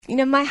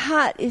My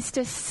heart is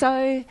just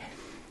so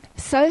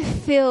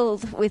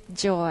filled with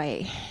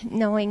joy,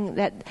 knowing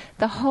that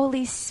the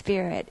Holy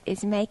Spirit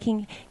is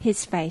making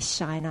his face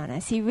shine on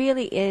us. He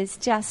really is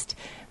just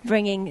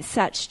bringing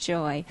such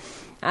joy.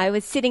 I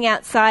was sitting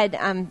outside,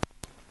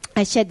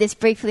 I shared this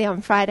briefly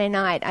on Friday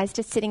night. I was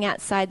just sitting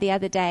outside the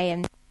other day,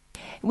 and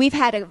we've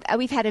had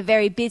a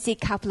very busy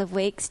couple of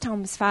weeks.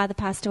 Tom's father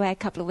passed away a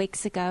couple of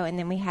weeks ago, and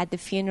then we had the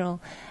funeral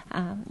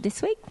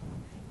this week,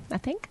 I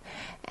think.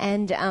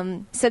 And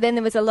so then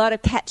there was a lot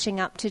of catching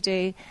up to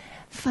do,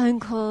 phone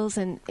calls,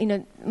 and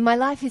my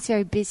life is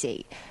very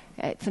busy.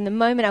 From the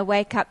moment I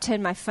wake up,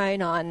 turn my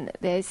phone on,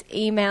 there's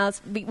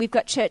emails. We've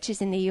got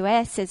churches in the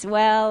US as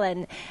well,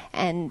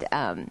 and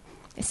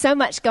so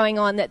much going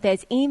on that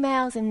there's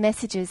emails and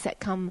messages that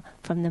come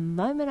from the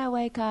moment I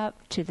wake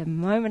up to the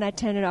moment I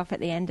turn it off at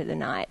the end of the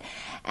night.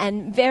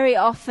 And very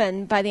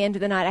often by the end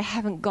of the night I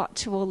haven't got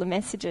to all the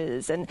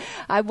messages, and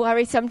I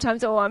worry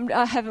sometimes,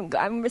 I haven't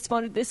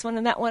responded to this one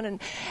and that one,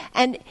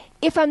 and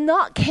if I'm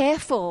not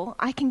careful,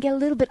 I can get a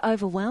little bit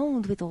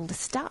overwhelmed with all the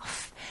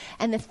stuff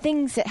and the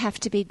things that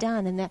have to be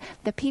done, and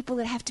the people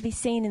that have to be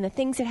seen, and the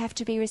things that have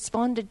to be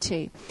responded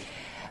to.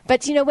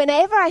 But,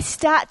 whenever I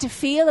start to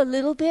feel a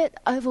little bit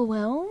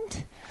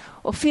overwhelmed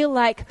or feel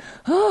like,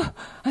 I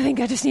think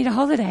I just need a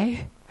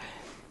holiday,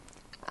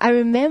 I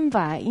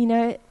remember,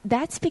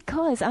 that's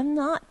because I'm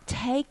not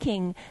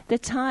taking the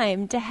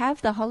time to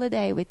have the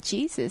holiday with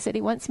Jesus that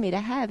he wants me to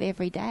have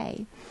every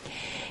day.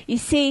 You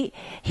see,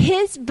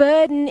 his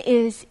burden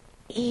is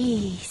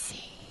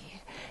easy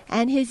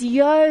and his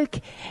yoke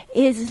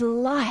is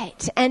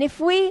light. And if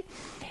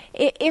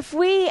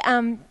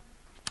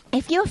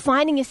you're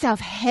finding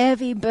yourself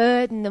heavy,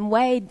 burdened, and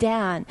weighed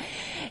down,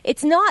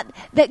 it's not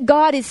that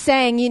God is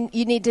saying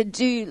you need to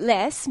do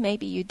less.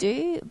 Maybe you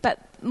do. But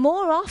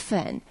more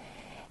often,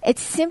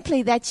 it's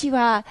simply that you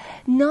are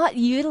not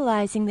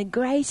utilizing the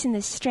grace and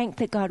the strength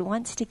that God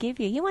wants to give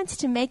you. He wants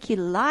to make you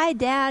lie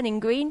down in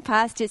green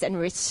pastures and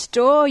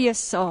restore your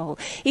soul.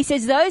 He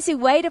says, those who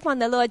wait upon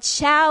the Lord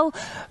shall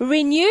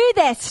renew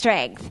their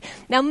strength.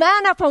 They'll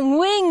mount up on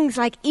wings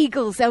like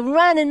eagles. They'll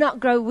run and not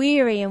grow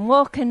weary, and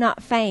walk and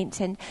not faint.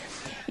 And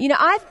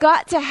I've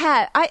got to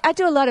have, I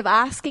do a lot of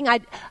asking. I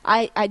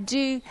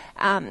do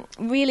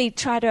really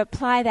try to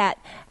apply that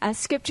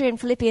scripture in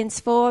Philippians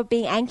 4,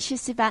 being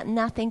anxious about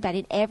nothing, but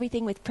in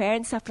everything with prayer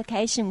and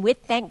supplication, with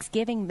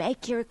thanksgiving,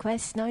 make your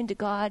requests known to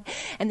God,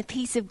 and the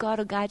peace of God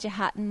will guide your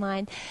heart and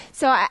mind.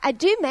 So I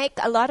do make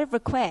a lot of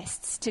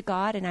requests to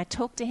God, and I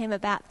talk to him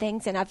about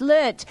things, and I've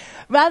learnt,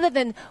 rather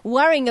than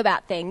worrying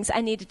about things, I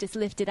need to just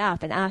lift it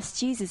up and ask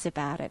Jesus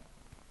about it.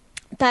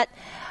 But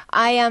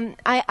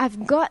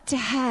I've got to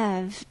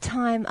have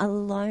time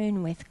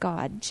alone with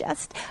God.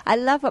 I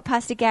love what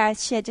Pastor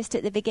Gareth shared just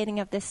at the beginning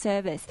of the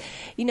service.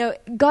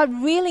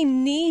 God really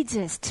needs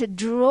us to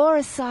draw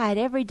aside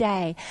every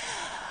day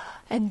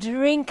and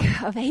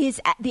drink of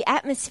the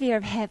atmosphere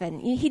of heaven.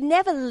 He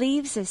never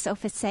leaves us or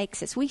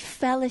forsakes us. We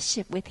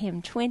fellowship with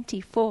him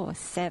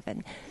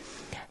 24/7.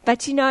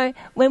 But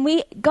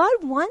God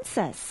wants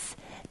us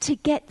to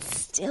get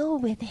still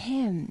with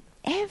him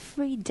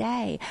every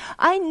day.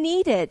 I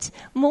need it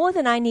more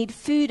than I need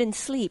food and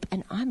sleep,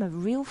 and I'm a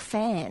real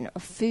fan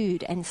of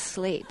food and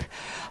sleep.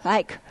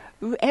 Like,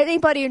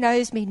 anybody who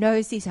knows me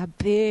knows these are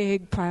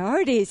big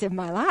priorities in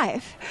my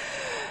life.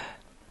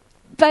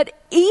 But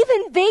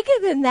even bigger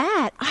than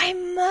that, I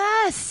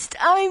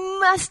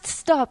must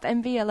stop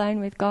and be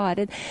alone with God.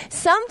 And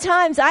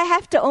sometimes I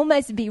have to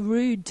almost be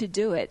rude to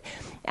do it.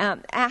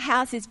 Our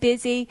house is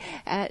busy.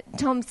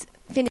 Tom's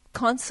finished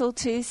console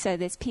too, so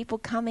there's people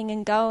coming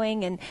and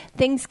going, and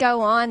things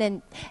go on,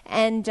 and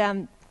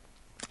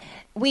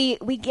we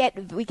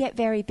get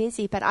very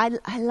busy. But I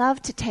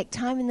love to take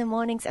time in the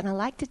mornings, and I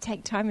like to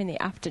take time in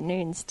the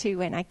afternoons too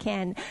when I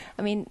can.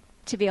 I mean,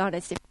 to be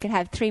honest, if I could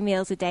have 3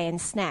 meals a day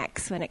and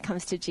snacks when it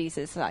comes to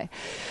Jesus,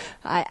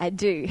 I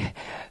do.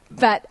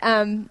 But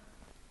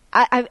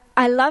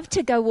I love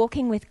to go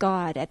walking with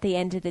God at the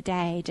end of the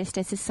day, just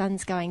as the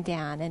sun's going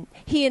down. And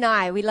he and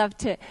I,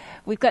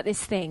 we've got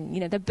this thing,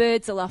 the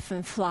birds will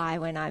often fly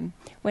when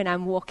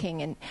I'm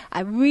walking, and I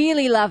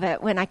really love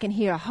it when I can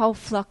hear a whole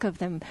flock of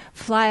them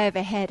fly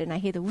overhead, and I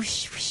hear the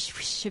whoosh, whoosh,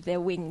 whoosh of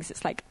their wings.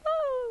 It's like,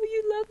 oh,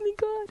 you love me,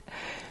 God.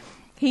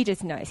 He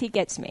just knows. He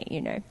gets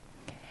me,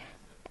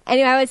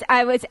 Anyway,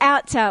 I was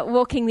out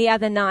walking the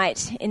other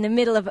night in the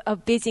middle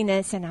of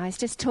busyness, and I was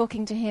just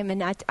talking to him,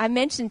 and I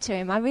mentioned to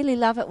him, I really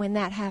love it when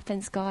that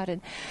happens,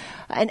 God,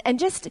 and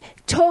just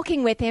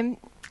talking with him.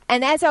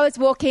 And as I was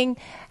walking,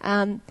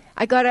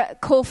 I got a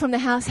call from the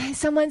house, hey,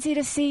 someone's here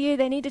to see you,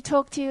 they need to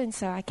talk to you. And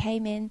so I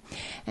came in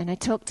and I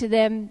talked to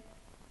them,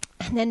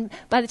 and then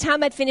by the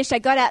time I'd finished, I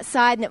got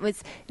outside and it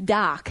was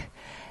dark.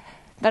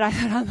 But I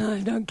thought, I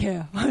don't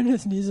care, I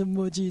just need some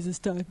more Jesus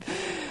time.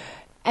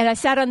 And I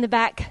sat on the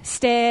back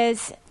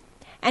stairs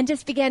and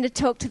just began to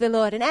talk to the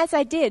Lord. And as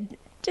I did,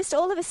 just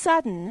all of a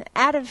sudden,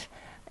 out of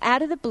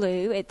the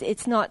blue,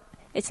 it's not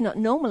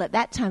normal at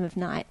that time of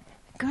night,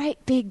 a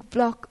great big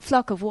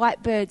flock of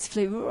white birds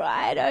flew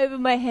right over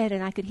my head,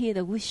 and I could hear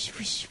the whoosh,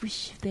 whoosh,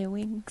 whoosh of their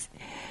wings.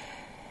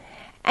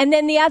 And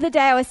then the other day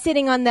I was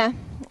sitting on the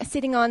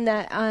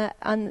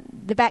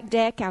back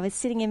deck. I was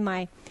sitting in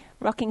my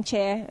rocking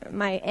chair.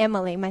 My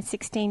Emily, my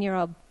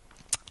 16-year-old,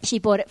 she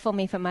bought it for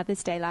me for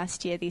Mother's Day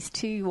last year, these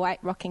 2 white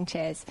rocking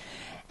chairs.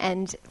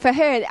 And for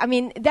her, I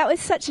mean, that was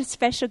such a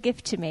special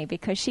gift to me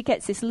because she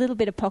gets this little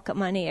bit of pocket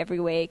money every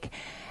week.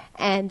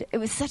 And it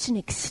was such an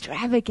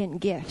extravagant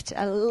gift,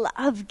 a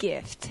love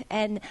gift.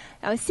 And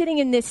I was sitting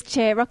in this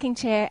chair, rocking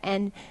chair,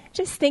 and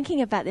just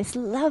thinking about this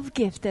love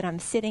gift that I'm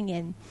sitting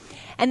in.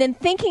 And then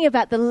thinking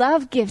about the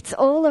love gifts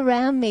all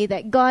around me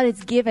that God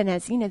has given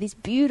us, you know, these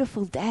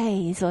beautiful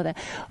days or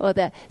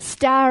the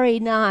starry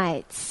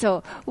nights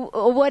or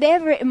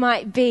whatever it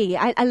might be.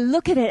 I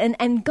look at it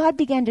and God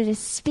began to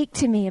just speak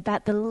to me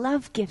about the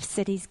love gifts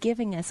that he's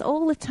giving us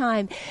all the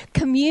time,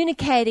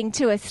 communicating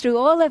to us through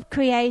all of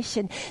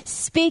creation,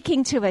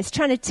 speaking to us,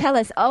 trying to tell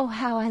us, oh,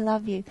 how I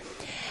love you.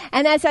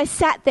 And as I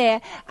sat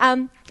there,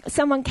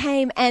 someone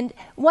came and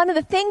one of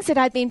the things that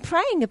I'd been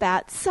praying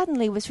about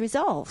suddenly was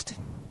resolved.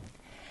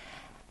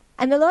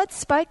 And the Lord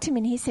spoke to me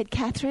and he said,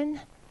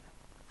 Catherine,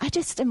 I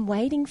just am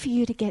waiting for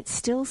you to get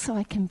still so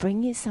I can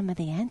bring you some of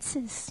the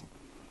answers.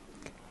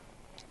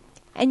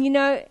 And you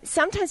know,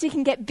 sometimes we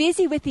can get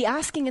busy with the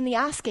asking,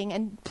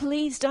 and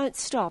please don't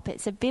stop.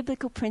 It's a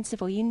biblical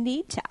principle. You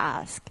need to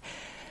ask.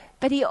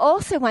 But he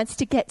also wants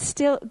you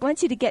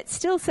to get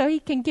still so he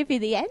can give you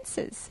the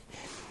answers.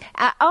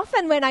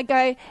 Often when I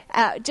go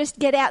just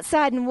get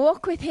outside and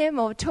walk with him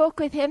or talk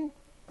with him,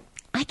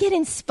 I get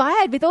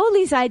inspired with all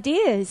these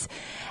ideas.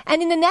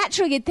 And in the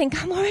natural, you'd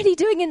think, I'm already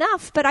doing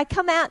enough. But I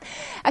come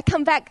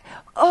back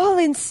all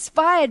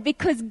inspired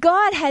because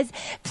God has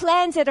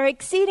plans that are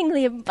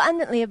exceedingly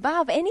abundantly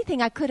above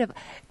anything I could have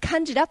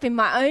conjured up in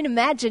my own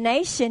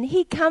imagination.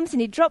 He comes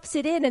and he drops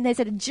it in, and there's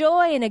a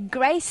joy and a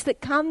grace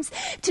that comes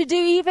to do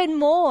even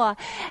more.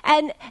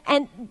 And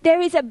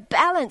there is a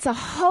balance, a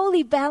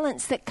holy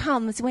balance that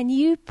comes when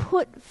you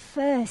put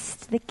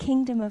first the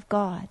kingdom of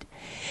God.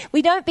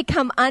 We don't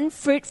become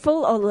unfruitful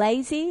or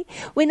lazy.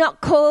 We're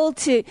not called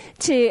to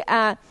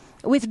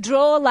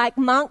withdraw like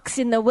monks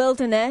in the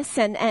wilderness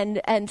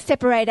and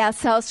separate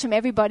ourselves from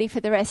everybody for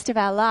the rest of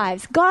our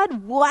lives.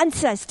 God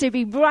wants us to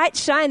be bright,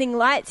 shining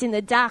lights in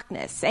the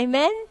darkness.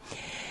 Amen?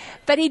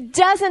 But he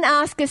doesn't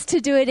ask us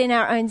to do it in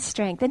our own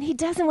strength. And he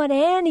doesn't want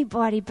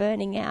anybody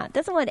burning out.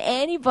 Doesn't want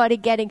anybody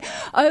getting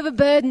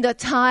overburdened or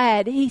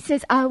tired. He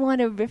says, I want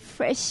to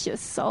refresh your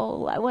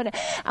soul. I want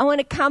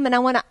to come and I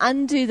want to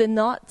undo the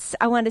knots.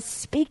 I want to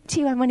speak to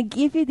you. I want to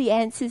give you the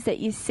answers that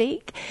you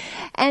seek.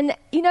 And,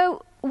 you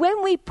know,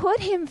 when we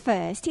put him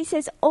first, he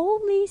says, all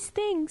these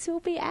things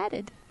will be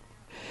added.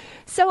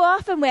 So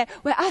often we're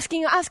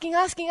asking,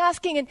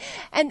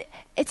 and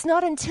it's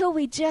not until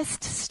we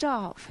just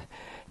stop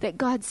that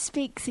God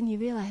speaks and you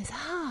realize,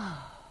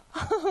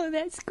 oh,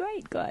 that's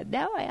great, God.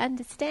 Now I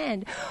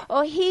understand.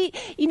 Or he,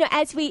 you know,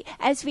 as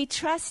we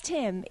trust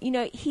him, you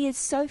know, he is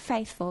so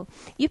faithful.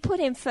 You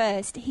put him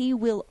first, he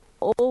will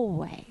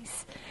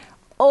always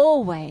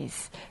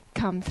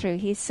come through.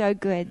 He's so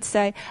good.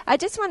 So I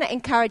just want to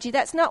encourage you.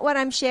 That's not what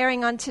I'm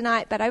sharing on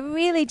tonight, but I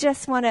really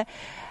just want to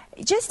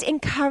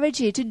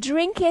encourage you to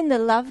drink in the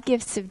love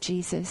gifts of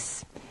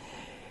Jesus.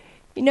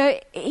 You know,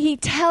 he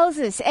tells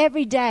us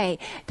every day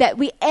that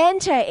we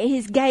enter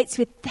his gates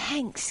with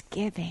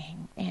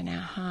thanksgiving in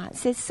our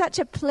hearts. There's such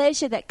a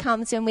pleasure that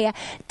comes when we are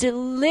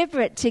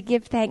deliberate to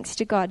give thanks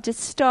to God, to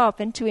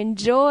stop and to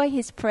enjoy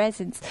his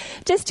presence,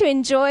 just to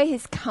enjoy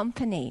his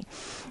company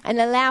and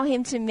allow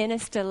him to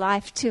minister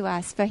life to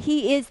us, for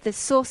he is the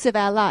source of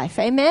our life.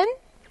 Amen?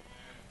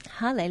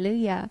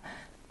 Hallelujah.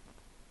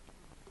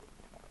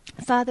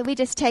 Father, we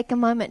just take a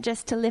moment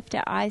just to lift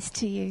our eyes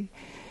to you.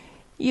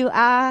 You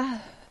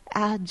are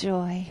our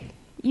joy.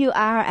 You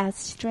are our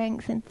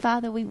strength. And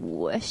Father, we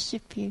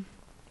worship you.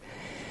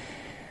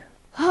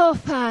 Oh,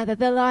 Father,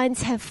 the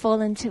lines have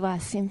fallen to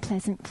us in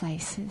pleasant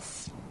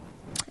places.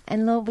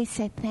 And Lord, we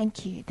say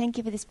thank you. Thank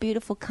you for this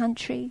beautiful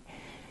country.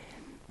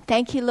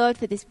 Thank you, Lord,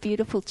 for this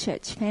beautiful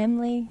church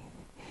family.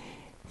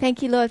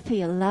 Thank you, Lord, for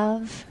your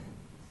love.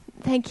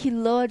 Thank you,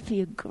 Lord, for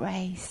your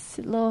grace,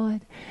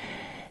 Lord.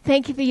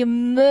 Thank you for your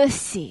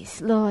mercies,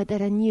 Lord,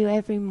 that are new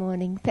every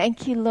morning.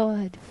 Thank you,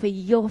 Lord, for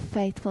your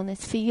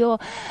faithfulness, for your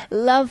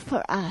love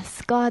for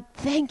us. God,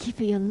 thank you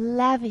for your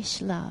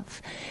lavish love,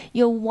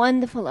 your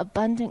wonderful,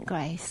 abundant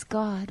grace.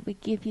 God, we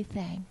give you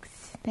thanks.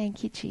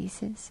 Thank you,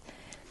 Jesus.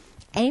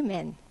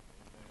 Amen.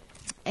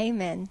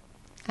 Amen.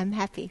 I'm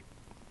happy.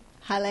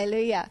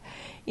 Hallelujah.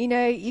 You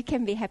know, you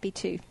can be happy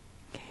too.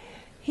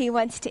 He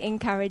wants to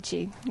encourage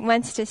you,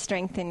 wants to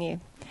strengthen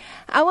you.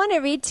 I want to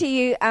read to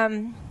you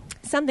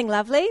something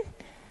lovely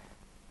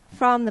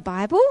from the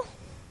Bible.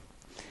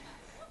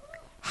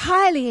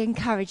 Highly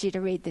encourage you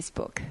to read this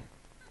book.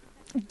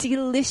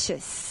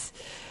 Delicious.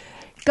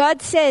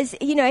 God says,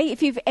 you know,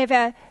 if you've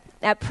ever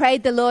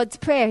prayed the Lord's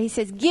Prayer, he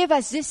says, give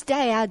us this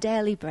day our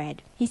daily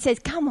bread. He says,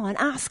 come on,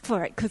 ask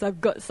for it because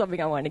I've got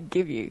something I want to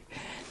give you.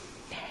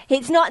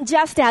 It's not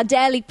just our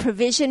daily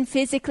provision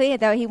physically,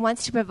 though he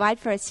wants to provide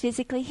for us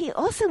physically. He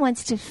also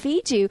wants to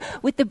feed you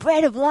with the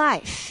bread of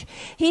life.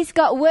 He's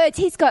got words.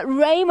 He's got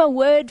rhema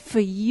word for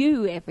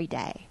you every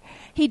day.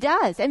 He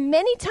does. And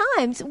many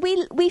times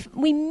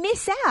we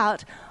miss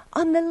out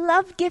on the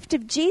love gift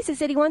of Jesus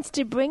that he wants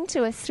to bring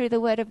to us through the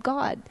word of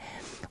God.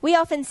 We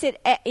often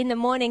sit in the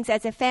mornings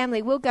as a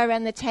family. We'll go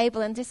around the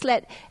table and just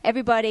let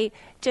everybody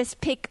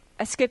just pick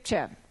a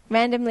scripture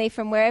randomly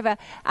from wherever,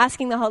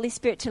 asking the Holy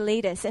Spirit to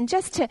lead us, and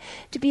just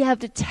to be able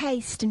to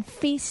taste and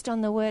feast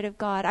on the Word of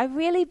God. I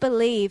really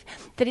believe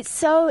that it's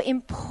so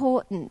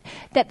important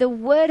that the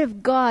Word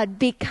of God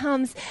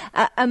becomes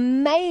a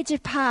major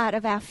part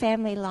of our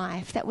family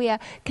life, that we are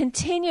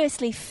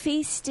continuously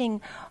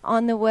feasting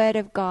on the Word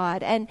of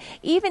God. And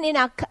even in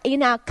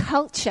our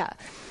culture,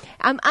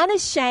 I'm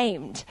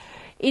unashamed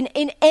in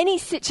any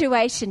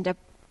situation to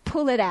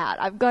pull it out.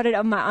 I've got it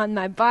on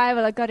my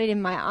Bible, I've got it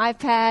in my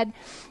iPad,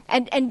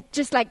 and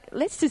just like,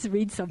 let's just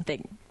read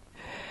something.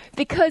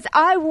 Because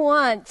I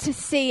want to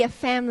see a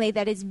family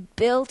that is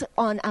built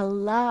on a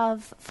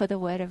love for the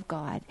Word of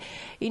God.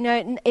 You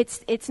know,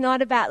 it's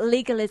not about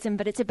legalism,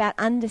 but it's about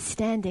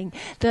understanding.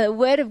 The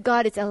Word of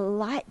God is a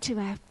light to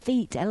our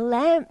feet, a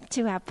lamp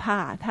to our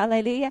path.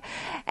 Hallelujah.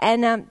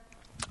 And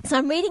so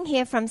I'm reading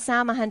here from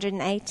Psalm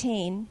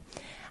 118.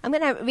 I'm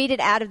going to read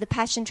it out of the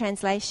Passion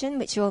Translation,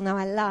 which you all know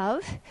I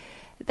love,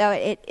 though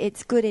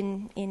it's good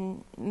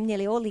in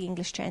nearly all the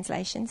English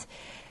translations.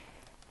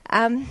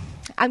 I'm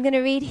going to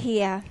read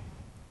here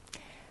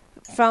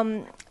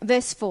from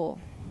verse 4.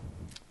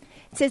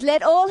 It says,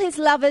 "Let all his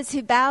lovers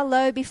who bow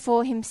low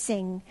before him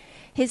sing.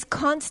 His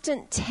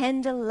constant,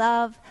 tender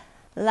love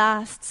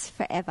lasts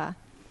forever."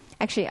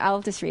 Actually,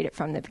 I'll just read it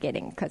from the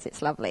beginning because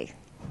it's lovely.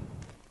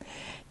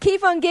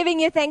 "Keep on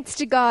giving your thanks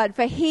to God,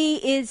 for he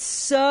is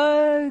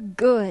so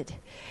good.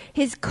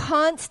 His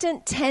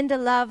constant, tender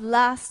love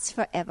lasts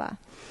forever.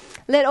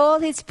 Let all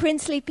his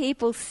princely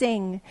people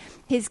sing.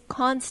 His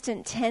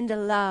constant, tender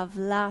love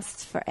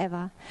lasts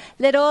forever.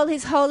 Let all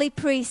his holy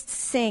priests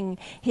sing.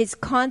 His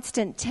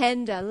constant,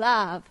 tender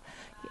love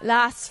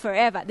lasts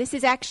forever." This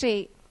is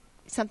actually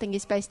something you're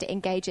supposed to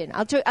engage in.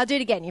 I'll do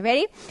it again. You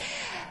ready?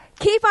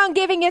 "Keep on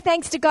giving your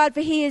thanks to God,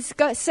 for he is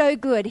so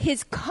good.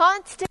 His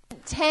constant,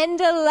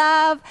 tender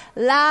love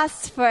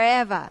lasts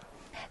forever.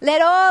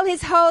 Let all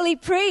his holy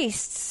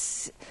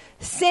priests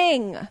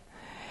sing.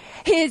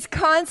 His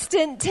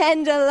constant,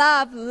 tender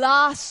love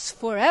lasts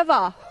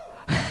forever."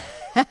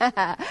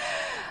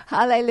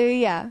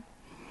 Hallelujah.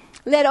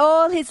 "Let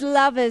all his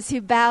lovers who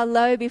bow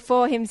low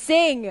before him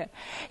sing.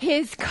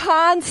 His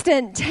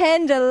constant,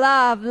 tender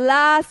love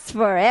lasts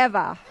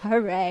forever."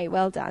 Hooray,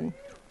 well done.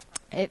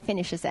 It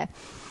finishes there.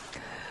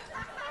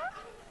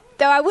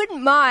 Though I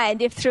wouldn't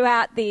mind if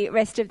throughout the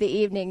rest of the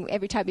evening,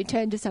 every time you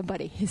turn to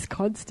somebody, "His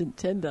constant,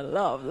 tender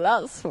love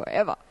lasts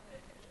forever."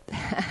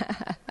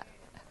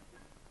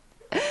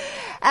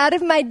 "Out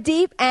of my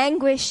deep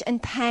anguish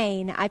and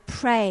pain, I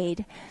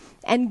prayed,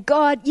 and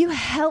God, you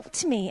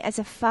helped me as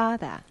a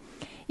father.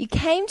 You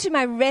came to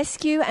my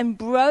rescue and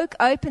broke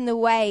open the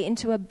way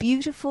into a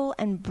beautiful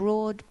and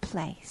broad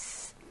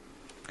place.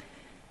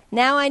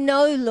 Now I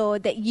know,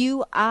 Lord, that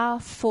you are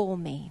for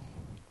me,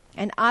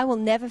 and I will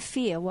never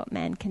fear what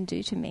man can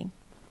do to me."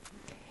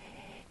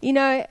 You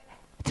know,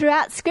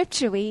 throughout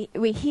Scripture we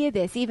hear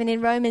this. Even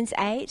in Romans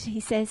 8, he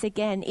says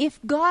again, "If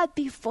God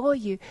be for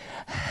you,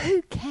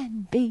 who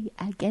can be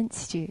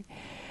against you?"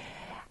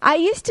 I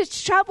used to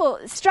struggle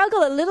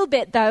a little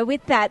bit, though,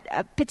 with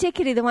that,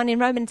 particularly the one in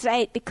Romans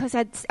 8, because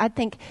I'd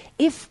think,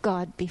 if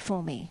God be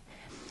for me.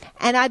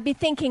 And I'd be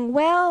thinking,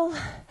 well,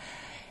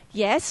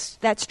 yes,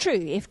 that's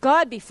true. If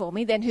God be for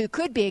me, then who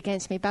could be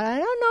against me? But I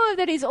don't know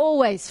that he's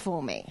always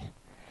for me.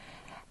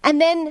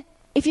 And then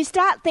if you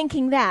start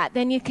thinking that,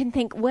 then you can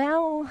think,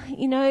 well,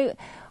 you know,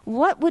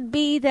 what would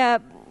be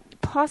the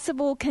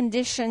possible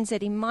conditions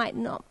that he might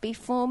not be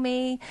for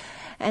me?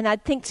 And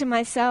I'd think to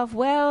myself,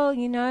 well,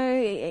 you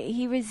know,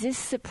 he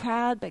resists the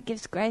proud but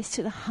gives grace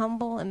to the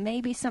humble, and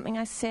maybe something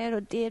I said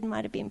or did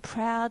might have been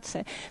proud,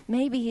 so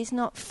maybe he's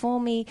not for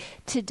me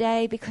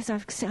today because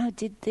I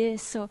did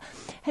this. Or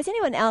has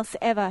anyone else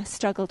ever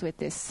struggled with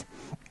this?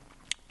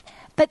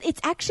 But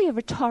it's actually a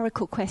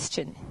rhetorical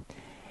question.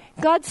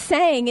 God's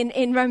saying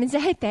in Romans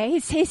 8 there,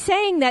 he's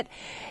saying that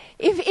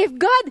if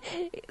God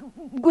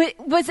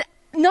was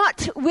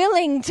not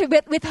willing to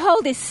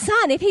withhold his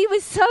son, if he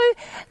was so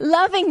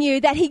loving you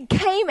that he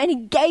came and he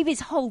gave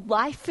his whole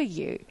life for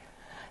you,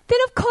 then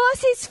of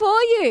course he's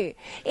for you.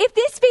 If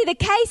this be the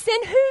case,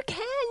 then who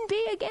can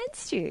be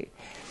against you?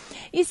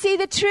 You see,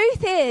 the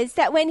truth is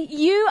that when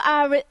you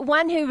are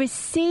one who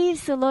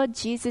receives the Lord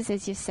Jesus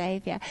as your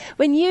Savior,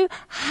 when you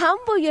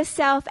humble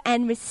yourself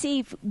and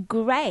receive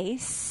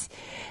grace,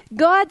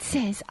 God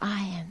says,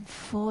 "I am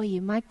for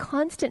you. My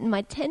constant and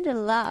my tender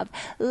love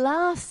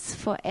lasts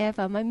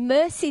forever. My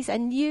mercies are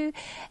new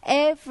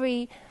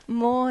every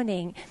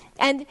morning."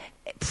 And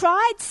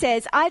pride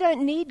says, "I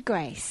don't need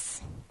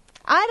grace.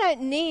 I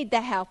don't need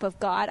the help of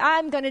God.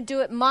 I'm going to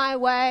do it my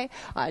way.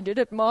 I did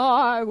it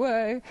my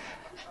way."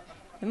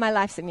 My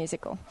life's a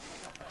musical.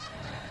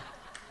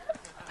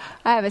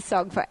 I have a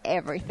song for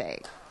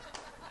everything.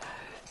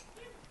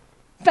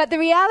 But the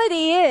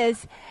reality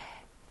is,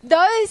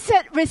 those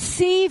that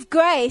receive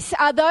grace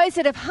are those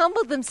that have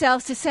humbled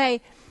themselves to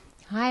say,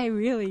 I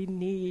really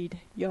need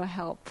your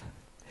help.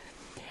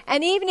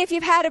 And even if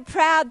you've had a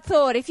proud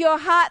thought, if your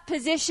heart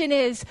position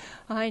is,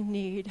 I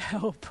need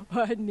help,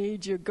 I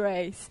need your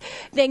grace,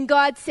 then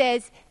God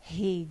says,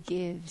 He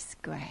gives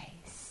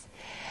grace.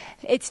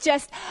 It's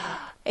just,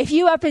 if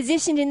you are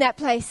positioned in that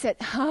place that,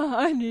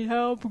 I need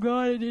help,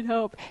 God, I need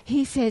help,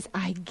 He says,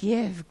 I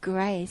give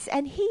grace.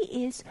 And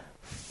He is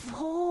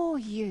for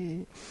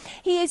you.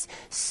 He is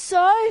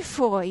so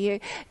for you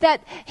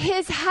that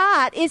His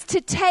heart is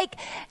to take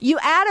you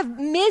out of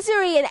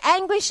misery and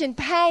anguish and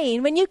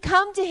pain. When you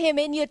come to Him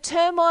in your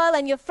turmoil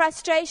and your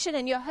frustration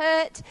and your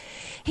hurt,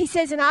 He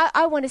says, and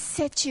I want to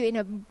set you in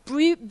a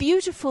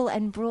beautiful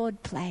and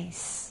broad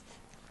place.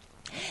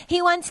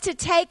 He wants to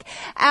take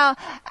our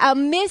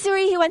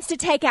misery, He wants to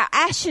take our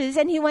ashes,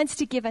 and He wants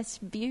to give us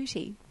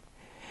beauty.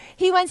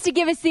 He wants to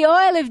give us the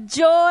oil of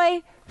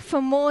joy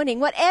for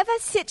mourning. Whatever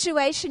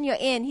situation you're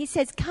in, He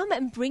says, come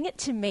and bring it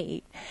to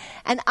me.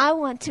 And I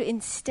want to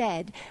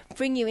instead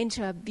bring you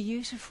into a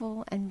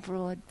beautiful and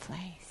broad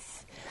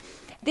place.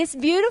 This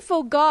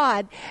beautiful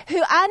God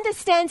who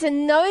understands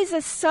and knows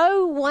us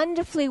so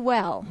wonderfully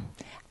well,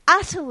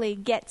 utterly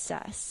gets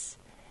us.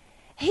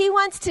 He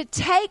wants to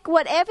take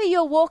whatever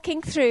you're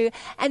walking through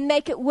and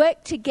make it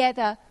work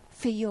together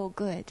for your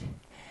good.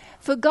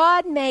 For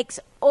God makes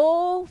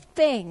all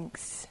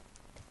things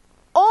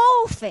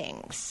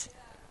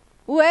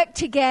work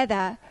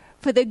together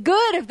for the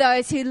good of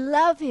those who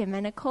love Him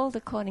and are called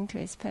according to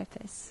His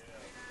purpose.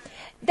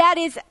 That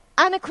is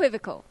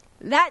unequivocal.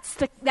 That's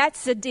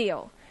the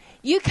deal.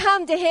 You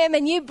come to Him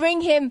and you bring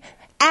Him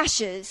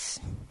ashes.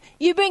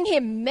 You bring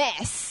Him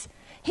mess.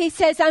 He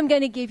says, I'm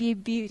going to give you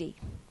beauty.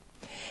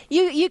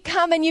 You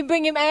come and you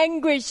bring Him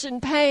anguish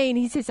and pain.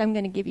 He says, I'm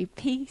going to give you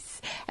peace,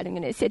 and I'm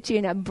going to set you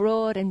in a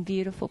broad and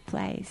beautiful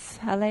place.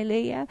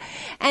 Hallelujah.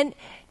 And,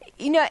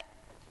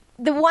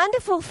 the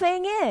wonderful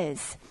thing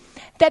is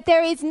that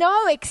there is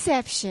no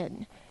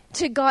exception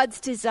to God's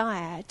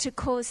desire to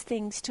cause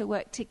things to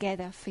work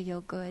together for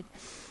your good.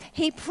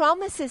 He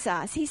promises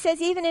us. He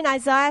says even in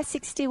Isaiah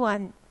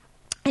 61,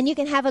 and you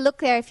can have a look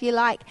there if you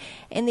like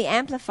in the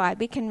Amplified.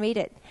 We can read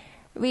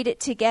it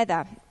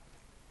together.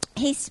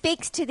 He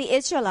speaks to the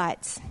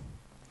Israelites.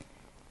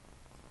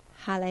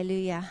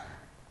 Hallelujah.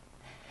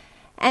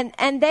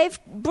 And they've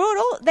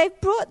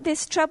brought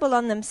this trouble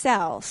on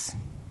themselves.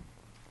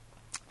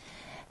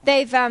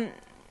 They've got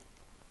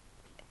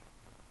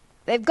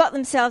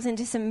themselves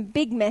into some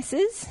big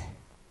messes.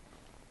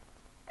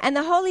 And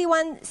the Holy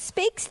One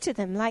speaks to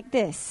them like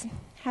this.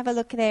 Have a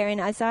look there in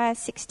Isaiah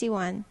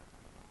 61.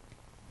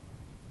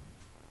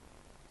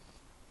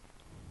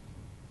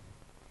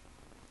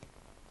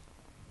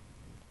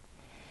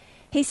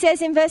 He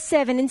says in verse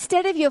 7,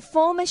 instead of your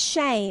former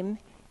shame,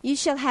 you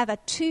shall have a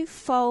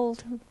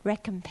twofold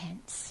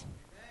recompense.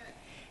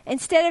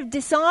 Instead of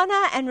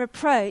dishonor and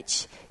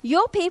reproach,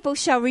 your people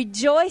shall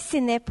rejoice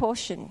in their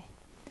portion.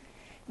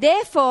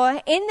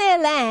 Therefore, in their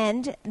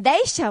land,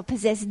 they shall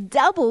possess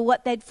double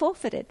what they'd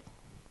forfeited.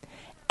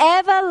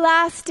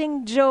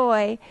 Everlasting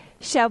joy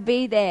shall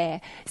be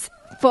there,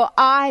 for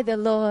I, the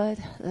Lord,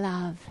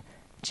 love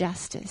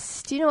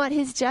justice. Do you know what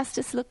His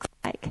justice looks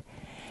like?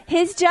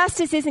 His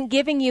justice isn't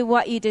giving you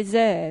what you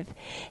deserve.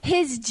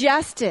 His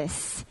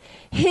justice,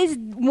 His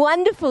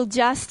wonderful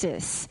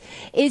justice,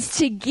 is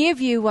to give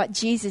you what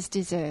Jesus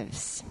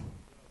deserves.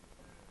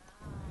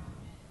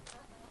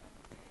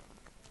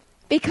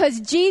 Because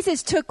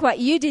Jesus took what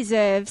you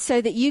deserve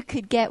so that you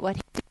could get what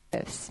He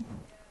deserves.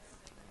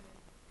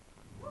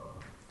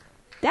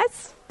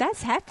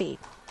 That's happy.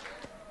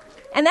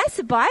 And that's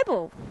the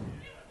Bible.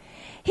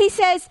 He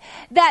says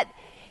that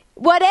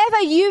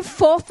whatever you've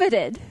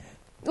forfeited,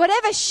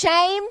 whatever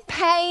shame,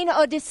 pain,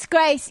 or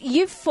disgrace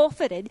you've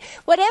forfeited,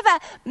 whatever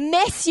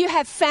mess you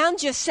have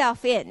found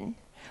yourself in,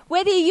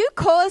 whether you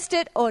caused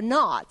it or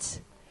not,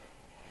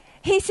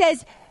 He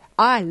says,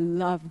 I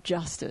love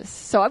justice.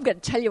 So I'm going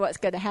to tell you what's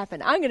going to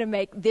happen. I'm going to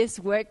make this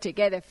work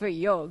together for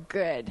your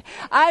good.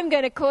 I'm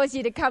going to cause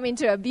you to come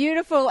into a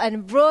beautiful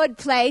and broad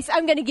place.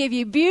 I'm going to give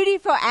you beauty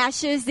for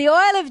ashes, the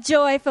oil of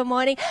joy for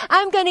mourning.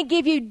 I'm going to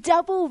give you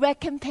double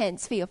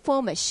recompense for your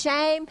former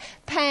shame,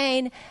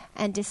 pain,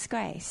 and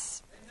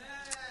disgrace.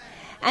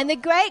 And the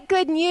great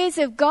good news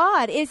of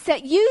God is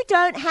that you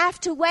don't have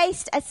to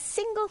waste a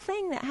single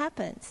thing that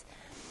happens.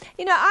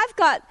 I've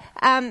got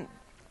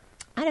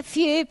a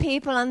few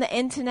people on the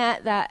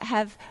internet that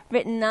have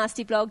written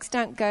nasty blogs.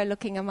 Don't go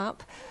looking them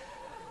up.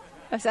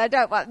 So I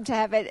don't want them to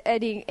have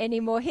any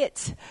more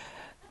hits.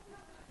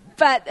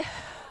 But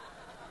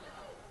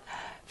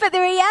the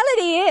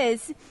reality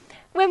is,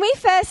 when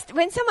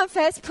someone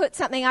first put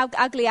something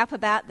ugly up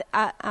about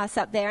us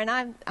up there, and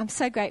I'm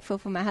so grateful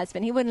for my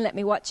husband. He wouldn't let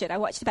me watch it. I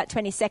watched about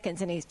 20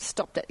 seconds and he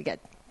stopped it again.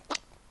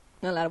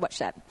 Not allowed to watch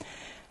that.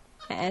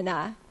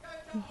 And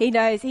he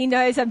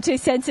knows I'm too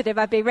sensitive.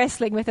 I've been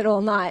wrestling with it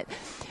all night.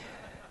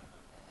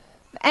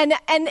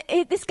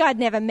 This guy had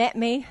never met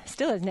me,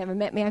 still has never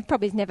met me. I've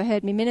probably never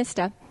heard me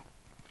minister.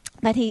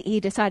 But he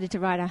decided to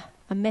write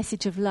a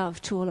message of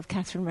love to all of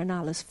Catherine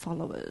Ranala's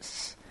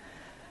followers.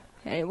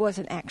 And it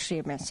wasn't actually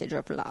a message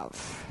of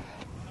love.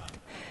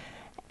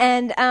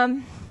 And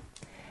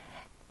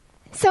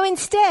so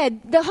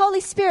instead, the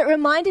Holy Spirit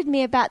reminded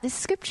me about this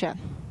scripture.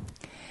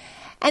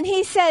 And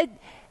he said,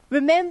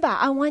 remember,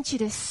 I want you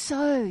to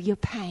sow your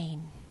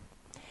pain.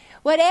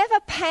 Whatever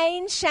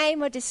pain,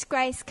 shame, or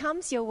disgrace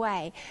comes your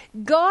way,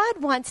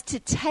 God wants to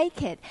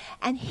take it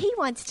and he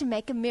wants to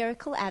make a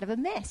miracle out of a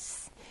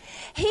mess.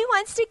 He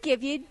wants to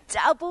give you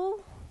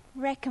double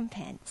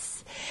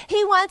recompense.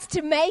 He wants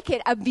to make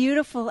it a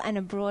beautiful and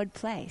a broad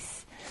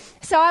place.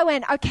 So I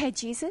went, okay,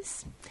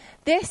 Jesus,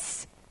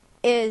 this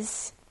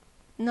is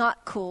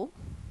not cool.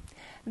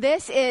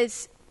 This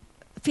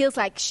feels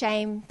like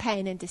shame,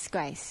 pain, and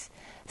disgrace.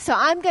 So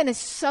I'm going to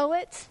sow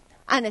it.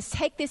 I'm going to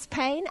take this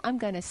pain, I'm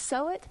going to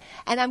sow it,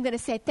 and I'm going to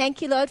say, thank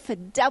you, Lord, for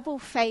double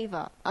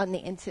favor on the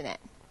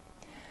internet.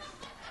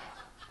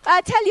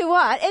 I tell you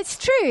what, it's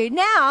true.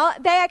 Now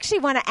they actually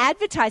want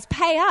to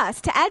pay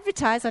us to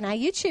advertise on our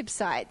YouTube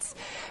sites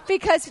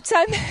because of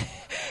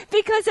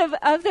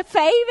the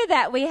favor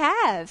that we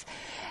have.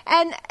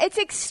 And it's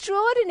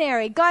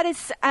extraordinary. God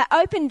has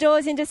opened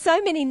doors into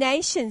so many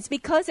nations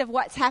because of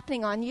what's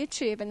happening on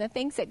YouTube and the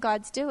things that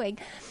God's doing.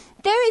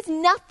 There is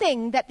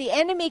nothing that the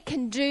enemy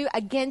can do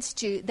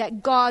against you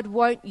that God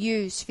won't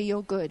use for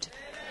your good.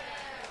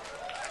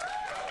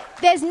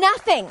 There's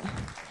nothing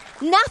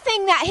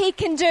that he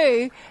can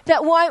do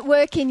that won't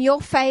work in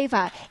your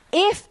favor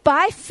if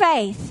by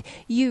faith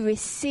you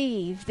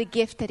receive the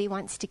gift that he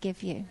wants to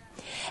give you.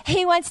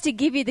 He wants to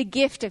give you the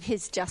gift of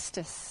his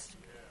justice.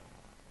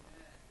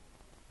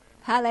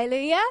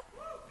 Hallelujah.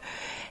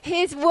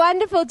 His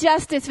wonderful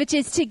justice, which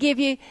is to give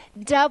you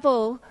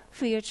double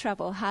for your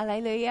trouble.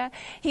 Hallelujah.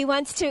 He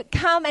wants to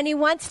come and he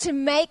wants to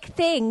make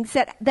things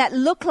that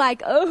look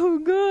like, oh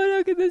God,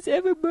 how can this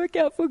ever work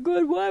out for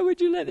good? Why would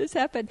you let this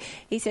happen?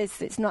 He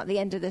says it's not the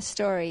end of the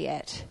story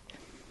yet.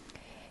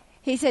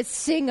 He says,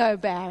 sing, O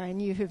barren,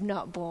 you who've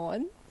not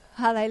borne.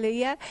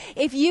 Hallelujah.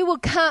 If you will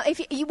come,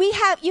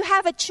 you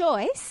have a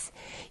choice.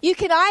 You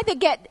can either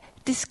get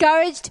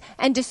discouraged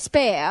and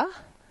despair,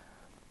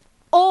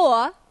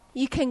 or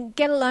you can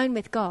get alone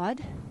with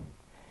God.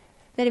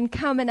 Let him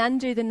come and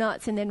undo the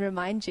knots and then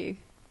remind you.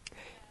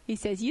 He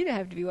says, you don't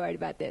have to be worried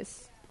about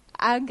this.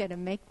 I'm going to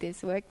make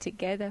this work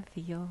together for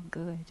your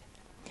good.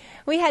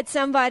 We had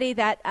somebody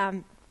that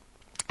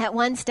at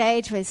one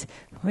stage was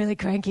really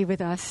cranky with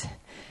us.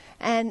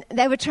 And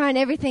they were trying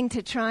everything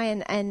to try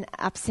and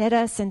upset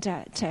us and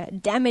to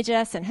damage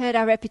us and hurt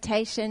our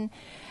reputation.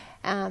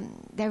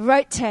 They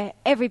wrote to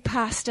every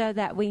pastor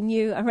that we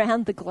knew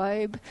around the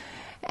globe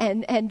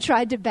and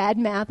tried to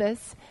badmouth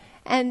us.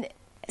 And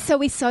so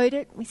we sowed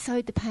it. We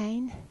sowed the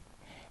pain.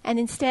 And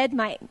instead,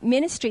 my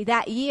ministry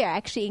that year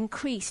actually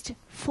increased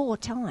 4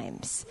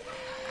 times.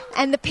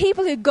 And the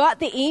people who got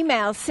the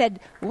emails said,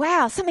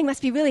 wow, something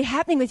must be really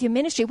happening with your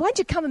ministry. Why don't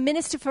you come and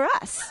minister for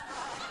us?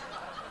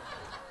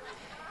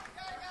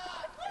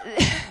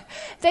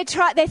 They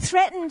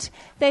threatened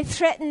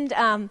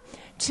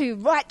to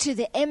write to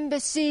the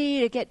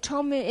embassy to get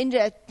Tom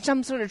into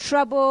some sort of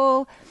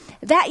trouble.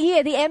 That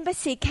year, the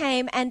embassy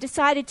came and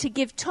decided to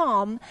give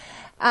Tom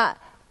a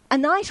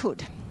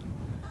knighthood.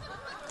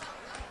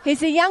 He's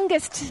the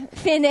youngest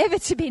Finn ever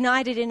to be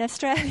knighted in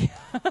Australia.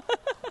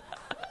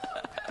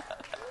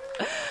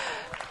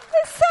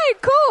 It's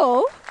so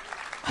cool.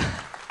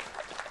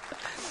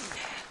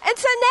 And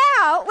so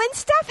now, when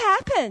stuff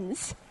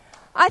happens,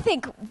 I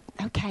think,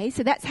 okay,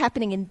 so that's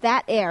happening in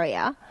that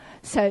area.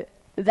 So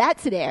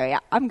that's an area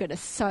I'm going to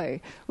sow.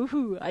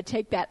 Woohoo, I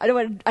take that. I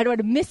don't want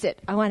to miss it.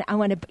 I want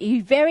to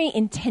be very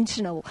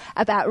intentional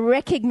about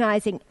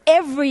recognizing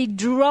every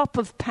drop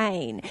of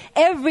pain,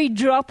 every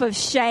drop of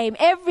shame,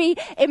 every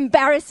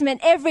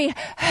embarrassment, every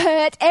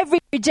hurt, every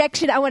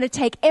rejection. I want to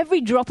take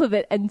every drop of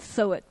it and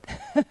sow it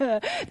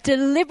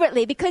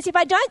deliberately. Because if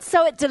I don't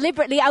sow it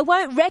deliberately, I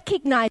won't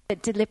recognize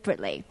it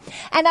deliberately.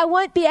 And I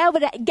won't be able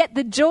to get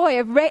the joy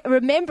of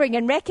remembering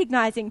and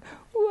recognizing,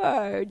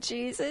 whoa,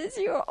 Jesus,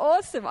 you're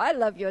awesome. I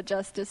love your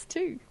justice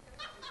too.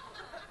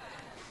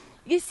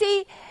 You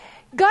see,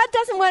 God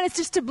doesn't want us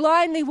just to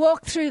blindly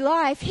walk through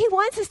life. He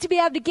wants us to be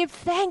able to give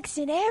thanks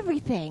in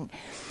everything.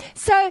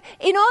 So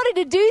in order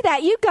to do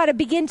that, you've got to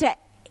begin to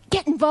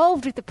get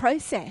involved with the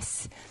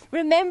process.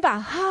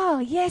 Remember,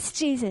 oh, yes,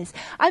 Jesus,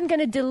 I'm going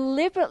to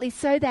deliberately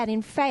sow that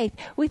in faith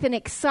with an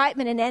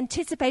excitement and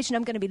anticipation.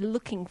 I'm going to be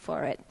looking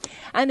for it.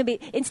 I'm going to be,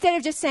 instead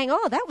of just saying,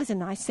 oh, that was a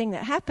nice thing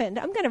that happened,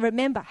 I'm going to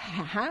remember,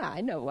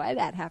 I know why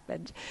that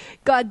happened.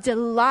 God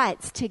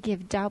delights to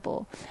give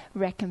double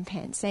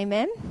recompense.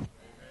 Amen?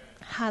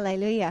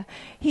 Hallelujah.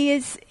 He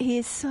is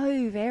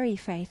so very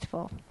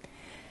faithful.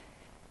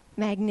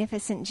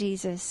 Magnificent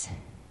Jesus.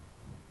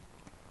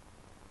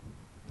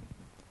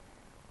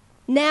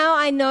 Now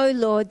I know,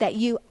 Lord, that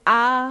you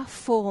are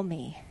for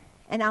me,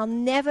 and I'll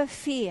never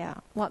fear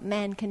what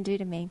man can do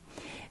to me.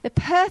 The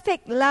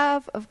perfect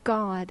love of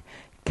God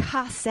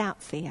casts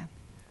out fear.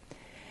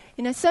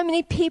 So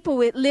many people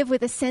live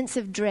with a sense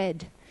of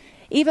dread.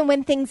 Even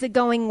when things are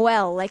going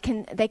well, they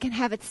can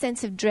have a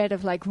sense of dread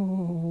of like,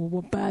 oh,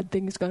 what bad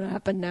thing's going to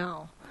happen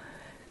now?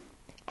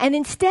 And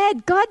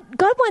instead, God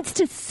wants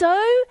to so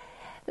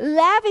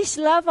lavish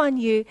love on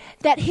you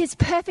that his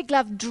perfect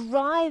love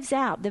drives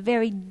out the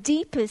very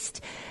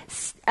deepest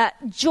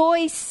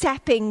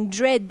joy-sapping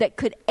dread that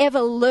could ever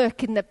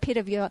lurk in the pit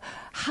of your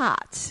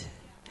heart.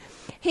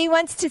 He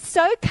wants to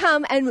so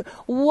come and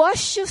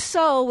wash your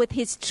soul with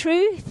his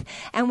truth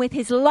and with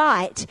his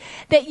light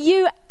that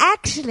you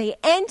actually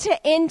enter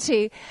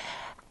into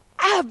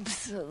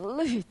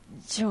absolute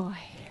joy.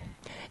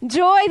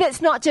 Joy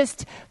that's not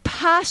just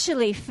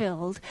partially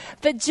filled,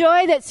 but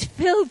joy that's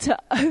filled to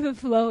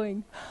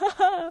overflowing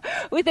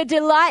with a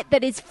delight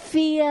that is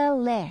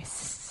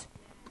fearless.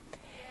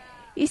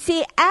 You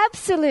see,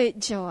 absolute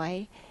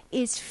joy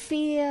is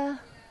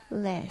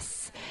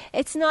fearless.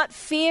 It's not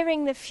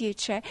fearing the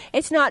future.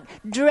 It's not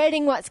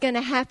dreading what's going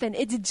to happen.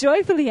 It's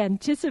joyfully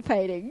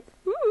anticipating.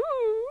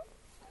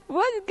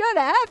 What's going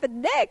to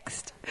happen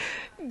next?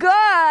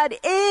 God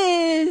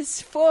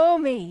is for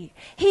me.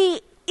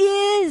 He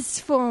is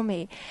for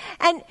me.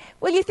 And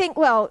well, you think,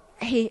 well,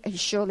 he's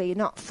surely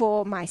not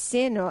for my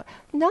sin.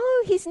 No,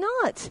 he's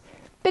not.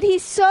 But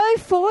he's so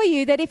for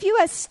you that if you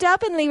are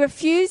stubbornly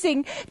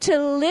refusing to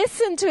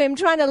listen to him,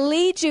 trying to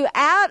lead you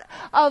out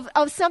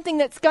of something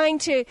that's going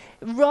to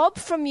rob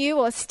from you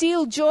or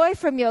steal joy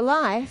from your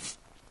life,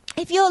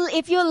 if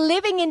you're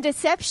living in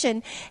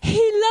deception,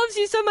 he loves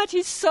you so much.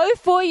 He's so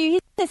for you.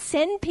 He's going to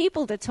send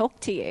people to talk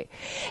to you.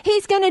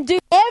 He's going to do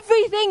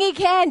everything he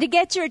can to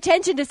get your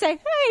attention to say,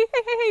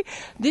 hey,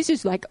 this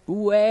is like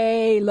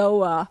way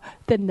lower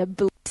than the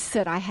bliss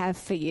that I have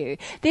for you.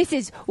 This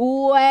is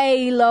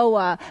way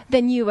lower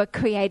than you were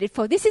created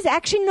for. This is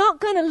actually not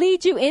going to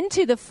lead you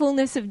into the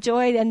fullness of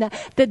joy and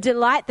the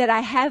delight that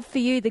I have for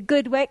you, the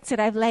good works that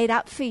I've laid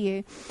up for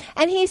you.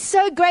 And he's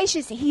so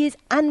gracious. He is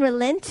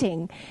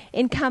unrelenting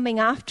in coming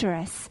after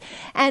us.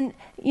 And,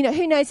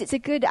 who knows, it's a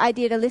good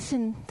idea to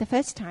listen the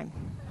first time.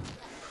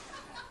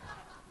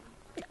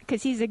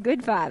 Because he's a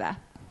good father.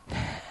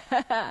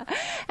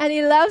 And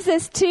he loves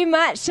us too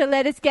much to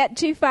let us get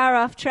too far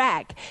off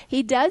track.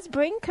 He does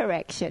bring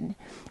correction.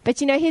 But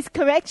his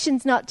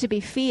correction's not to be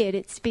feared,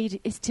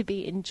 it's to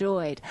be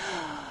enjoyed.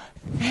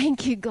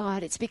 Thank you,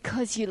 God. It's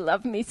because you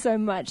love me so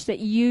much that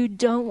you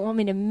don't want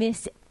me to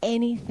miss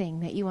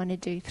anything that you want to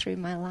do through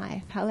my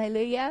life.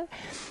 Hallelujah.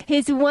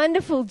 His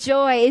wonderful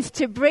joy is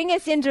to bring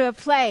us into a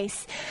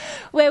place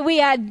where we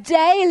are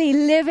daily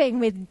living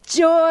with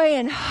joy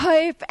and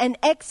hope and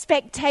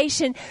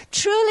expectation,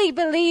 truly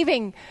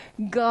believing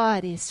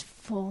God is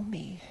for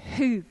me.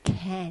 Who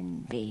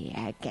can be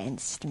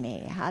against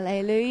me?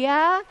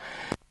 Hallelujah.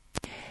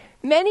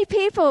 Many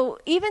people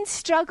even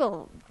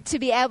struggle to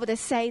be able to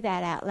say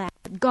that out loud.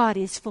 God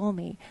is for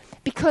me,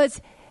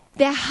 because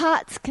their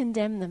hearts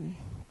condemn them.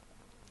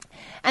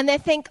 And they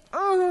think,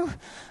 I'm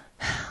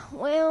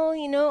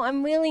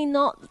really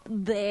not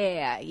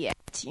there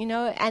yet,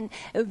 and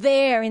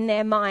there in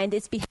their mind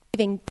is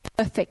behaving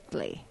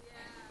perfectly.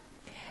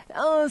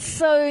 I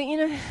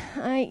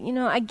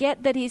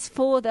get that he's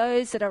for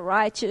those that are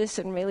righteous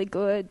and really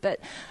good, but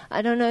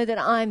I don't know that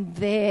I'm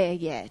there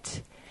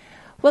yet.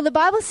 Well, the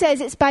Bible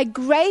says it's by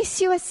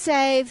grace you are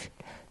saved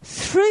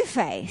through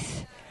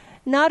faith,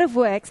 not of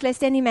works,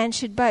 lest any man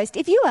should boast.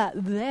 If you are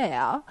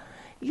there,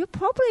 you're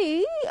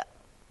probably,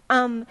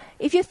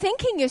 if you're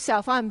thinking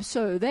yourself, I'm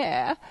so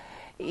there,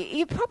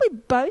 you're probably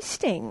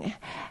boasting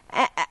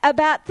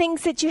about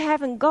things that you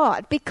haven't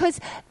got,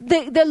 because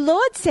the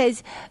Lord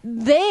says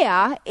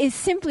there is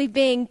simply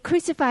being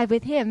crucified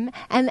with him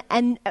and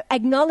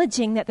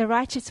acknowledging that the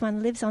righteous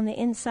one lives on the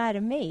inside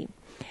of me.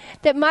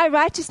 That my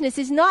righteousness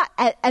is not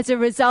as a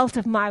result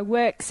of my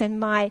works and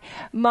my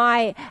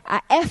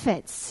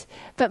efforts,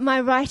 but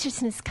my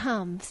righteousness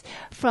comes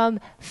from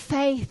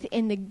faith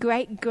in the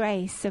great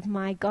grace of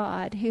my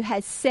God, who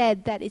has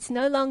said that it's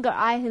no longer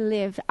I who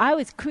live. I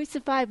was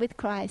crucified with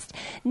Christ.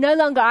 No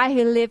longer I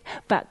who live,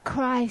 but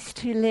Christ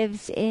who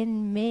lives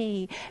in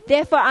me.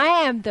 Therefore, I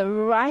am the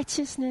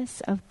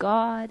righteousness of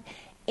God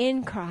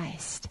in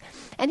Christ.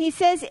 And he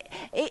says,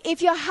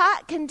 if your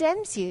heart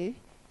condemns you,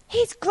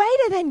 he's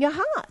greater than your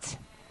heart.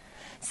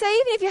 So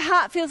even if your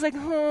heart feels like,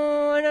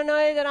 I don't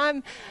know that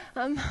I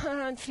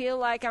don't feel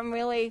like I'm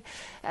really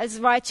as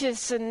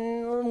righteous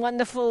and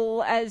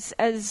wonderful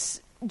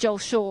as Joel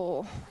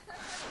Shaw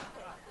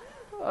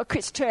or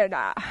Chris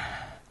Turner.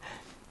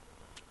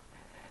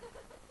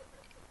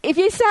 If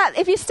you start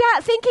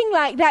thinking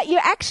like that, you're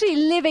actually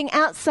living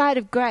outside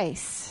of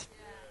grace.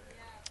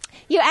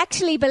 You're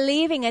actually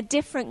believing a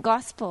different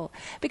gospel,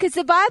 because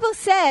the Bible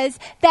says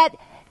that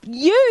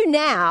you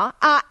now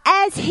are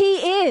as he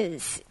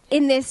is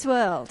in this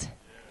world.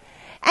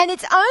 And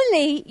it's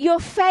only your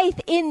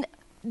faith in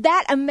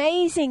that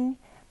amazing,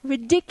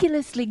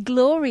 ridiculously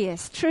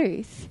glorious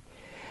truth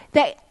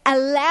that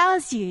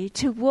allows you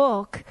to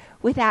walk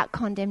without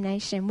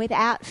condemnation,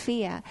 without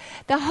fear.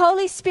 The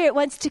Holy Spirit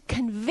wants to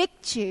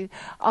convict you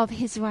of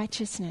his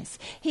righteousness.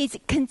 He's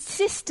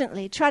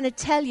consistently trying to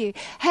tell you,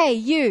 hey,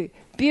 you,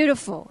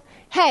 beautiful.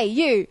 Hey,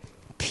 you,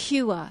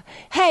 pure.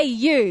 Hey,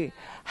 you,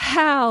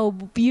 how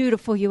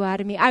beautiful you are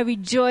to me. I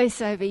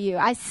rejoice over you.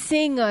 I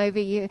sing over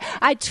you.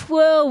 I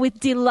twirl with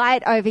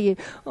delight over you.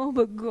 Oh,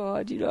 but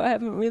God, I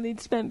haven't really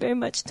spent very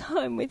much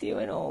time with you.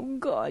 And oh,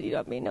 God,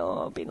 I've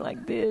been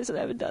like this and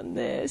I haven't done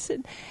this.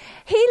 And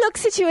he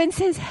looks at you and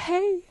says,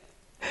 hey,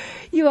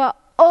 you are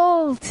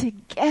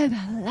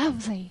altogether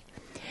lovely.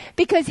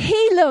 Because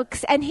he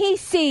looks and he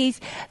sees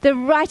the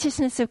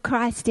righteousness of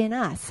Christ in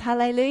us.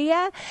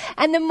 Hallelujah.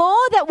 And the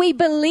more that we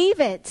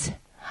believe it,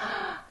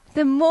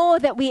 the more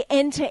that we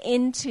enter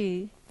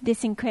into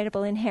this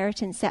incredible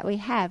inheritance that we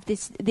have,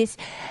 this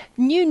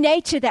new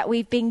nature that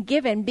we've been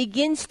given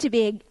begins to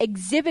be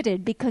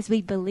exhibited because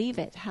we believe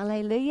it.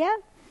 Hallelujah.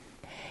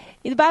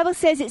 The Bible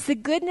says it's the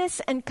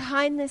goodness and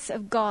kindness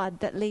of God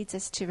that leads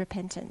us to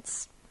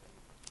repentance.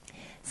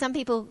 Some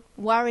people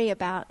worry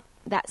about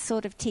that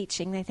sort of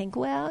teaching. They think,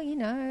 well,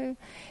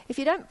 if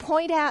you don't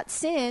point out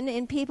sin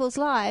in people's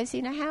lives,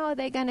 how are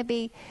they going to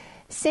be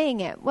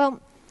seeing it?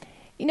 Well,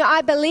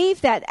 I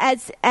believe that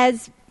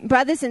as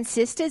brothers and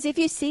sisters, if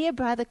you see a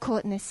brother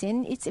caught in a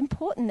sin, it's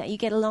important that you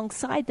get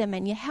alongside them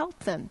and you help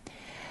them.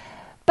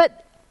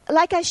 But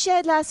like I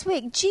shared last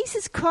week,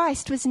 Jesus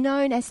Christ was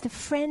known as the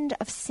friend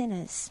of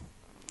sinners.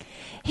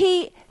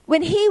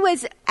 When he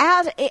was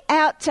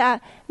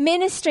out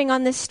ministering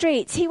on the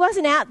streets, he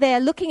wasn't out there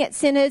looking at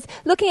sinners,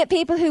 looking at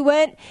people who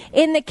weren't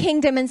in the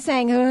kingdom and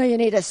saying, oh, you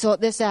need to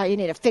sort this out, you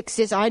need to fix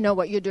this, I know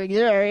what you're doing,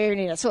 you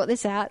need to sort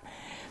this out.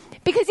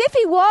 Because if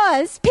he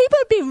was, people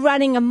would be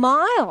running a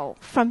mile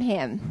from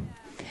him.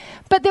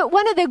 But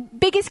one of the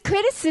biggest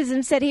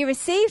criticisms that he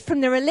received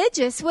from the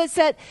religious was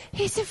that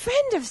he's a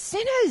friend of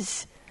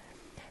sinners.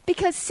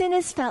 Because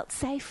sinners felt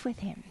safe with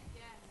him.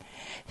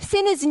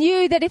 Sinners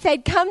knew that if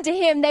they'd come to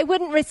him, they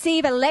wouldn't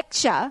receive a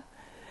lecture.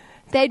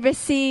 They'd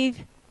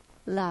receive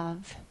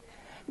love.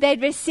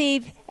 They'd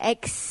receive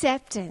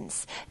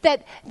acceptance.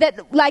 That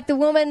like the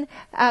woman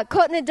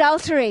caught in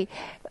adultery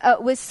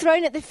was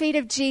thrown at the feet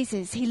of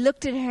Jesus. He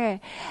looked at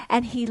her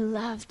and he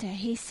loved her.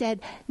 He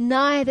said,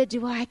 neither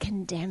do I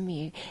condemn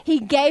you. He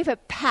gave her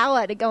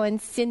power to go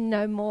and sin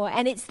no more.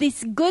 And it's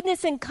this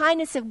goodness and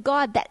kindness of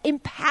God that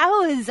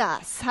empowers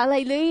us,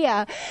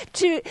 hallelujah,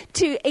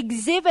 to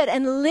exhibit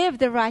and live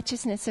the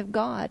righteousness of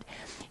God.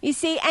 You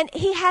see, and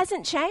he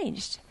hasn't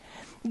changed.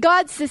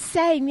 God's the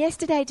same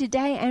yesterday,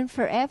 today, and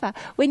forever.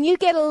 When you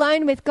get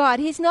alone with God,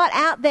 he's not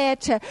out there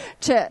to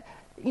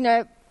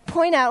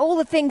point out all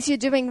the things you're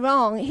doing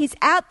wrong. He's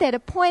out there to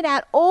point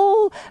out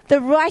all the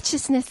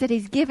righteousness that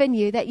he's given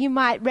you, that you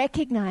might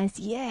recognize,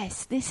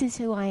 yes, this is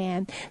who I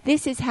am.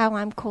 This is how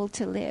I'm called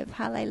to live.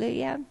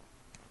 Hallelujah.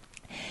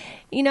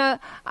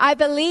 I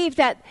believe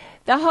that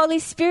the Holy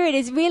Spirit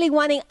is really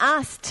wanting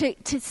us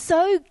to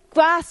so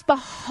grasp a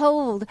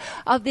hold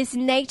of this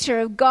nature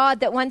of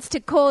God that wants to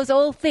cause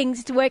all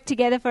things to work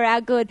together for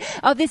our good,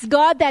 of this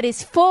God that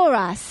is for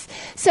us,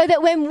 so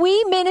that when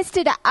we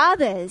minister to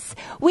others,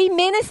 we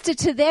minister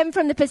to them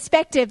from the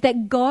perspective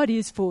that God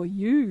is for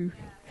you.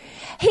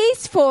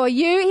 He's for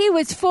you. He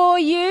was for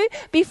you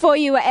before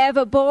you were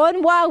ever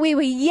born. While we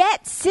were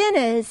yet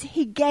sinners,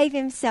 he gave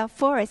himself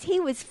for us. He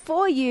was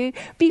for you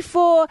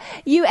before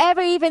you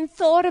ever even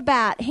thought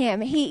about him.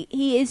 He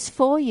is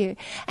for you.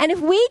 And if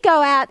we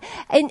go out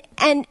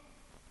and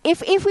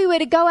if we were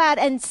to go out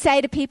and say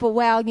to people,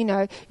 well,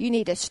 you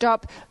need to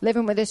stop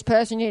living with this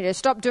person, you need to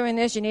stop doing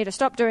this, you need to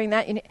stop doing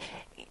that,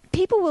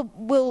 people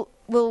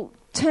will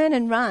turn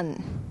and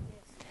run.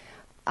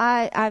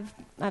 I've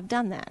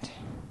done that.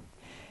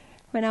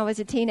 When I was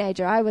a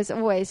teenager, I was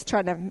always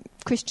trying to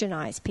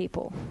Christianize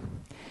people.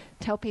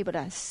 Tell people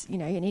to, you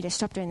need to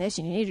stop doing this,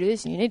 and you need to do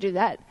this, and you need to do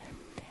that.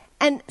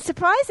 And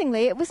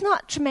surprisingly, it was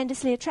not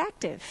tremendously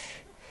attractive.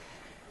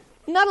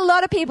 Not a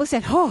lot of people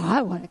said, oh,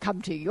 I want to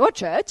come to your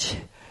church.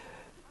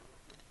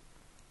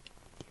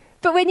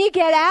 But when you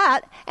get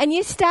out and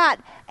you start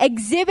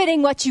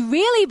exhibiting what you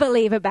really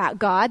believe about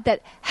God,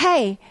 that,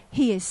 hey,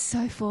 he is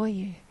so for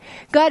you.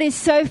 God is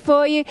so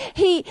for you.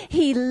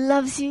 He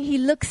loves you. He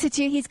looks at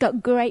you. He's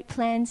got great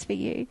plans for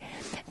you.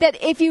 That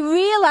if you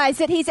realize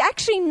that he's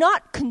actually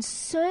not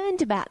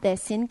concerned about their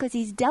sin because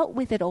he's dealt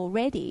with it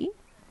already,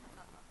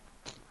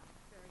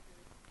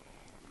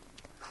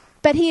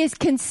 but he is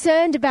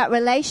concerned about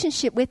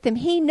relationship with them.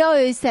 He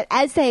knows that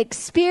as they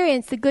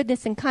experience the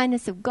goodness and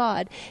kindness of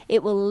God,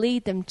 it will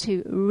lead them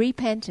to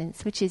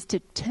repentance, which is to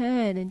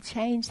turn and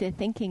change their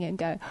thinking and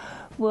go,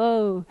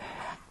 whoa,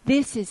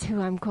 this is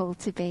who I'm called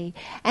to be.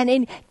 And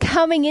in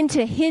coming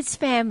into his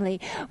family,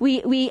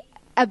 we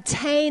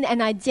obtain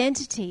an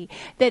identity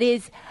that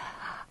is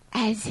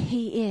as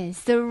he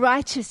is. The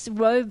righteous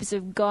robes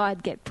of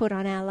God get put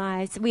on our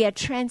lives. We are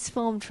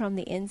transformed from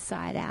the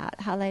inside out.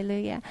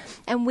 Hallelujah.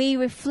 And we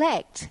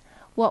reflect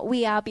what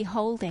we are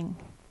beholding.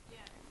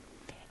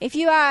 If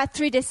you are,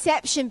 through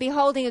deception,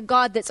 beholding a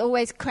God that's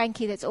always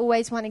cranky, that's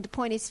always wanting to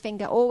point his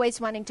finger,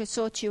 always wanting to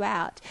sort you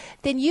out,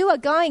 then you are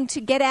going to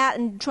get out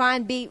and try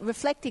and be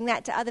reflecting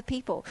that to other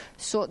people.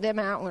 Sort them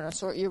out. I'm going to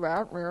sort you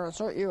out. We're going to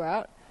sort you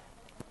out.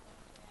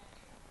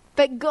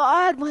 But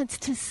God wants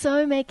to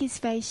so make his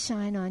face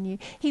shine on you.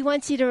 He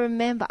wants you to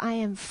remember, I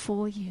am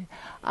for you.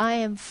 I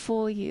am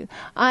for you.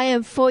 I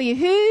am for you.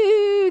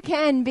 Who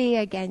can be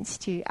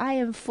against you? I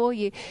am for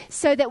you.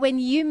 So that when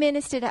you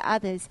minister to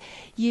others,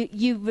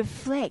 you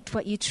reflect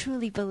what you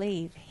truly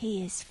believe.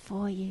 He is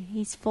for you.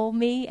 He's for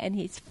me and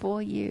he's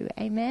for you.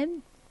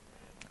 Amen.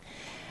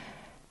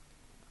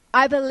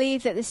 I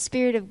believe that the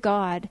Spirit of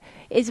God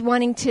is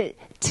wanting to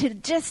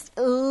just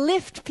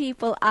lift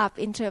people up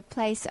into a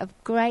place of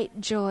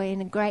great joy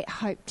and great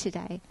hope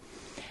today.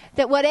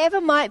 That whatever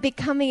might be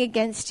coming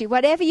against you,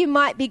 whatever you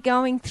might be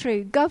going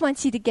through, God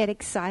wants you to get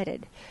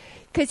excited.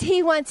 Because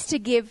he wants to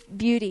give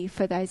beauty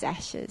for those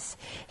ashes.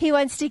 He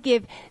wants to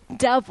give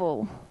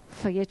double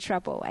for your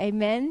trouble.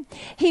 Amen.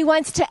 He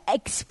wants to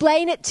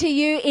explain it to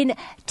you in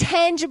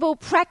tangible,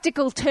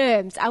 practical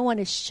terms. I want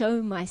to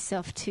show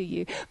myself to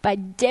you by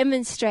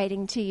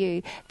demonstrating to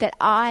you that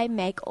I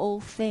make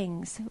all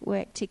things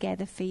work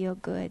together for your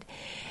good.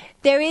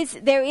 There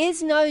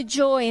is no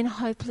joy in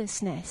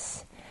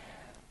hopelessness.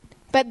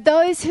 But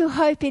those who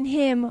hope in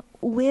him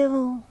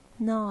will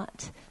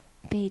not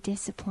be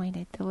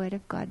disappointed, the Word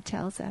of God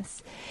tells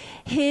us.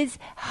 His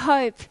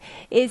hope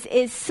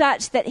is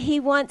such that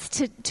he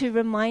wants to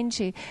remind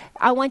you.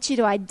 I want you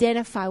to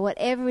identify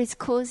whatever is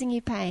causing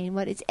you pain,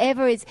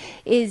 whatever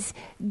is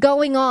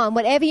going on,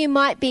 whatever you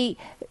might be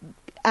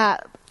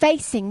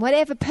facing,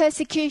 whatever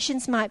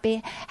persecutions might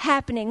be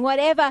happening,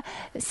 whatever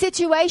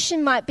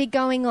situation might be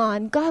going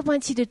on. God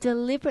wants you to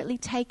deliberately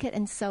take it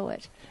and sow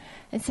it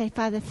and say,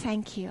 Father,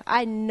 thank you.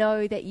 I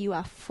know that you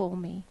are for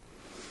me.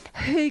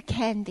 Who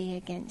can be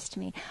against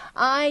me?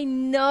 I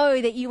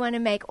know that you want to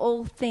make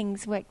all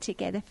things work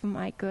together for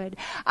my good.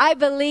 I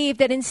believe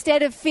that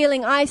instead of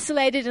feeling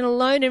isolated and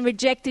alone and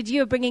rejected,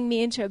 you are bringing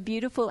me into a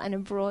beautiful and a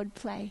broad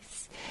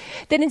place.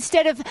 That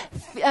instead of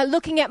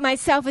looking at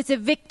myself as a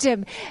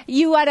victim,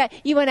 you want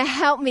to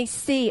help me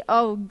see,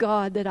 oh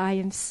God, that I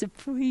am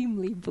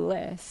supremely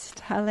blessed.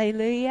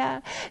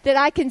 Hallelujah. That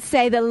I can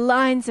say the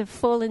lines have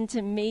fallen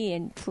to me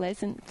in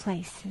pleasant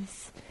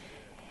places.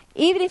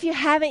 Even if you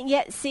haven't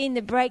yet seen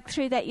the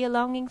breakthrough that you're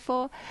longing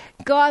for,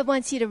 God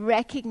wants you to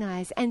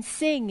recognize and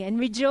sing and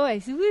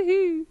rejoice.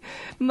 Woohoo!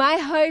 My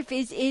hope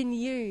is in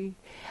you.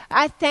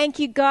 I thank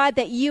you, God,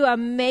 that you are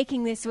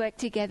making this work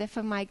together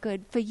for my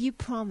good. For you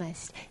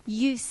promised,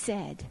 you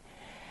said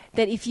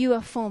that if you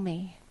are for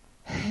me,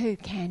 who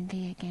can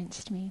be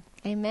against me?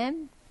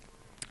 Amen?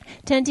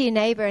 Turn to your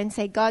neighbor and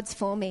say, God's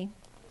for me.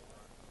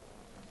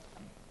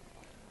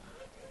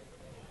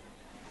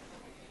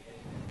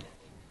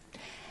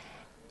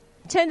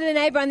 Turn to the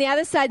neighbor on the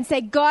other side and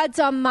say, God's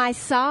on my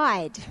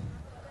side.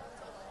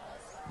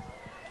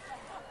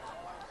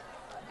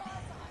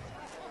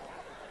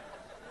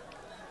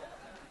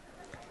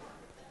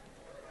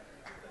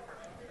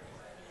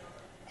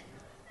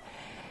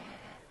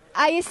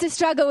 I used to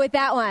struggle with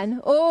that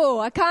one. Oh,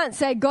 I can't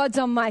say God's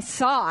on my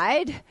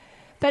side.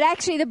 But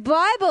actually the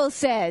Bible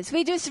says,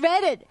 we just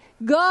read it,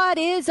 God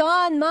is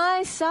on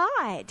my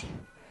side.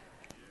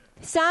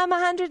 Psalm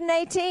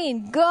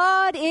 118,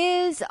 God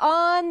is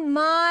on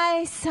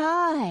my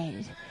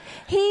side.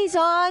 He's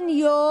on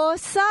your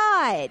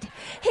side.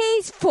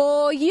 He's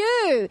for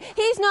you.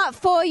 He's not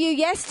for you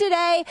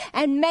yesterday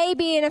and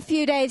maybe in a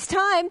few days'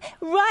 time.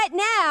 Right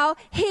now,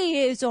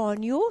 he is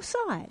on your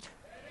side.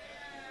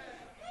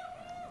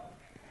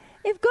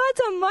 If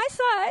God's on my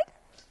side,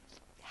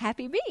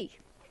 happy me.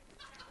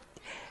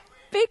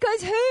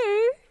 Because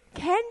who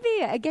can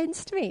be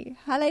against me?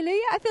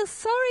 Hallelujah. I feel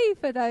sorry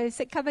for those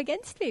that come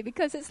against me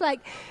because it's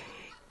like,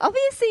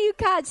 obviously you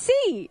can't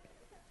see.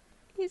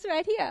 He's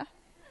right here.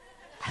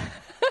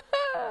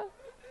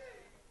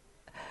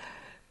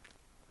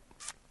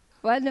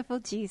 Wonderful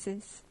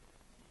Jesus.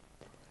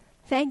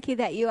 Thank you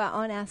that you are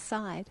on our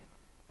side.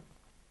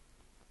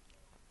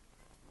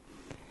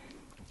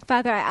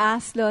 Father, I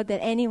ask, Lord,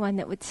 that anyone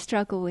that would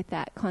struggle with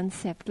that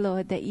concept,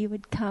 Lord, that you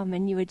would come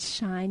and you would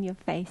shine your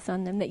face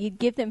on them, that you'd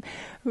give them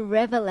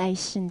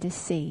revelation to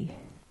see,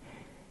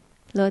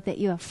 Lord, that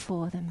you are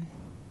for them.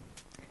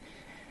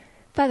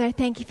 Father, I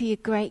thank you for your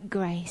great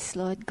grace,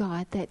 Lord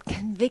God, that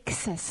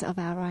convicts us of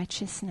our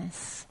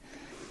righteousness.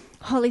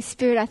 Holy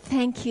Spirit, I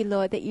thank you,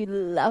 Lord, that you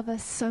love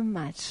us so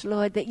much,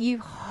 Lord, that you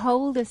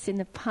hold us in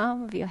the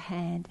palm of your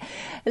hand.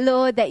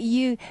 Lord, that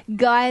you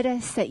guide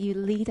us, that you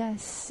lead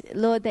us.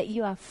 Lord, that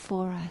you are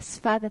for us.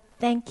 Father,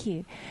 thank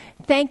you.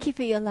 Thank you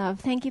for your love.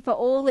 Thank you for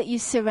all that you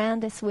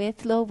surround us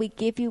with. Lord, we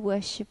give you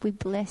worship. We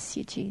bless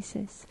you,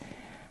 Jesus.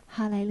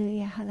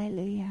 Hallelujah,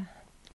 hallelujah.